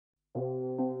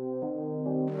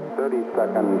30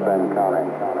 seconds and counting.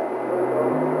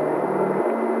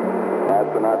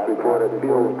 Astronauts report it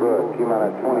feels good.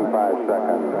 T-minus 25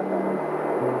 seconds.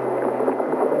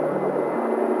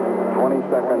 20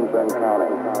 seconds and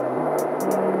counting.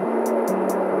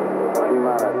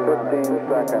 T-minus 15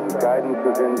 seconds. Guidance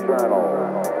is internal.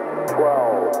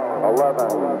 12, 11,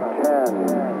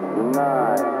 10,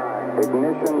 9.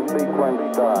 Ignition sequence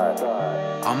start.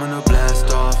 I'm gonna blast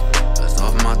off. That's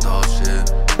off my dog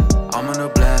shit. I'm gonna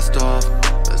blast off.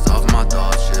 That's off my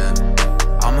dog shit.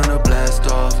 I'm gonna blast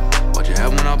off. Watch your head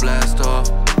when I blast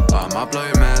off. I might blow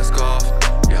your mask off.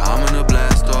 Yeah, I'm gonna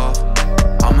blast off.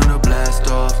 I'm gonna blast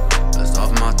off. That's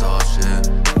off my dog shit.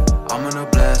 I'm gonna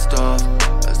blast off.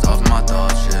 That's off my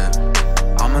dog shit.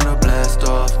 I'm gonna blast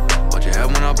off. Watch your head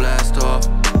when I blast off.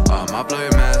 I might blow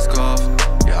your mask off.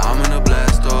 Yeah, I'm gonna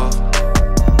blast off.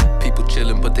 People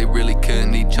chillin', but they really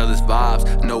killing each other's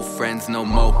vibes. No friends, no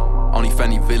more. Only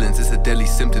friendly villains. It's a deadly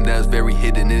symptom that is very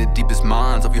hidden in the deepest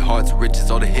minds of your heart's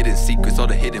riches. All the hidden secrets, all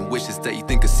the hidden wishes that you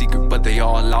think are secret, but they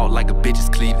all out like a bitch's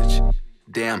cleavage.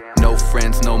 Damn, no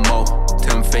friends, no more.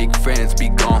 Tell them fake friends be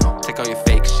gone. Take all your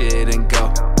fake shit and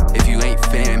go. If you ain't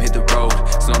fam, hit the road.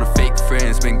 So all the fake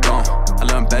friends been gone. I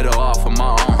learned better off on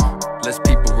my own. Less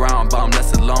people around, but I'm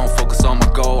less alone. Focus on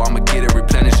my goal, I'ma get it,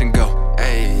 replenish and go.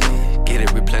 Ayy, get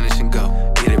it, replenish and go.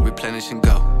 Get it, replenish and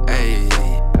go. Ayy,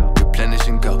 replenish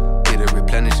and go. Get it,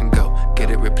 replenish and go. Get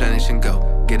it, replenish and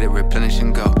go. Get it, replenish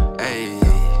and go. Ayy,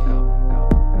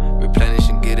 replenish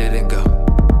and get it and go.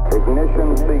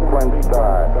 Ignition sequence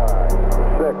start.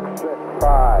 6,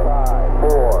 5,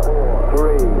 4,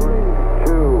 3,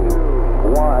 2,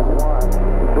 1,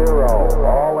 0.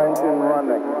 All engine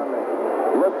running.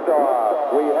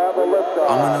 Liftoff. We have a liftoff.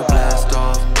 I'm gonna blast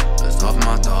off. That's off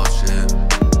my dog shit.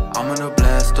 I'm gonna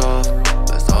blast off.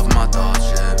 That's off my dog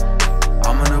shit.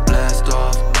 I'm gonna blast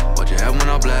off. Watch your head when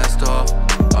I blast off.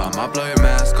 I might blow your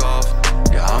mask off.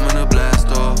 Yeah, I'm gonna blast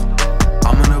off.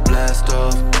 I'm gonna blast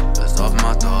off. That's off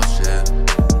my dog shit.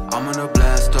 I'm gonna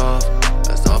blast off.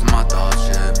 That's off my dog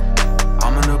shit.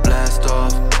 I'm gonna blast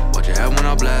off. Watch your head when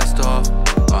I blast off.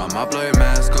 I might blow your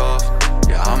mask off.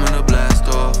 Yeah, I'm gonna blast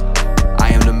off. I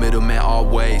am the middleman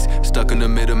always. Stuck in the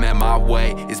middle, man, my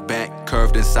way is bent,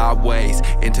 curved and sideways,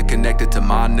 interconnected to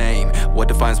my name. What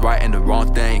defines right and the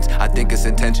wrong things? I think it's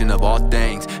intention of all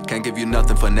things. Can't give you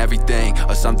nothing for everything,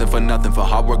 or something for nothing for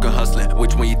hard work and hustling.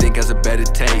 Which one you think has a better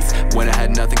taste? When I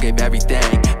had nothing, gave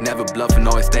everything. Never bluffing,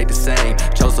 always stayed the same.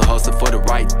 Chose to hustle for the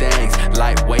right things.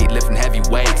 Lightweight, lifting heavy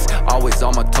weights. Always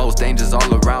on my toes, dangers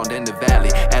all around in the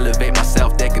valley. Elevate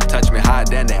myself, they can touch me higher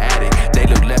than the attic. They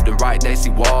look left and right, they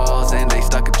see walls and they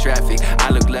stuck in traffic. I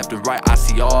look left and right, I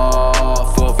see all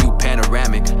full view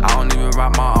panoramic. I don't even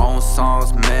write my own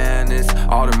songs, man, it's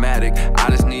automatic. I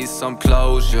just need some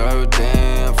closure,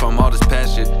 damn, from all this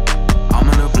past shit. I'm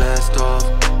gonna blast off,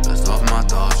 that's off my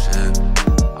dog shit.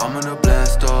 I'm gonna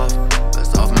blast off,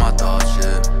 that's off my dog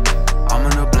shit. I'm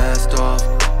gonna blast off,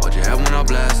 watch your head when I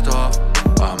blast off.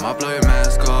 I might blow your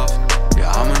mask off.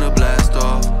 Yeah, I'm gonna blast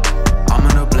off. I'm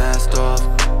gonna blast off,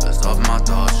 that's off my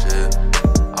dog shit.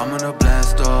 I'm gonna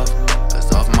blast off,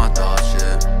 that's off my dog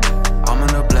shit. I'm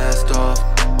gonna blast off,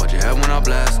 watch your head when I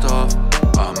blast off.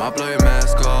 I might blow your